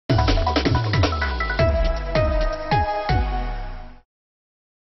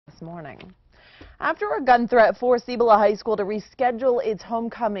this morning. After a gun threat forced Cibola High School to reschedule its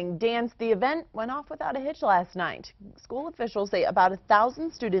homecoming dance, the event went off without a hitch last night. School officials say about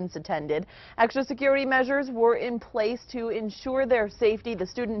 1,000 students attended. Extra security measures were in place to ensure their safety. The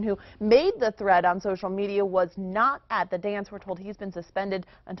student who made the threat on social media was not at the dance. We're told he's been suspended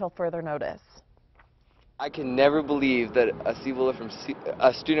until further notice. I can never believe that a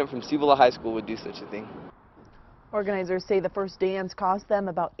student from Cibola High School would do such a thing. Organizers say the first dance cost them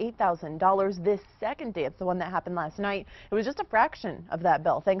about $8,000. This second dance, the one that happened last night, it was just a fraction of that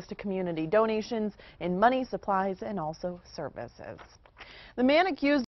bill, thanks to community donations in money, supplies, and also services. The man accused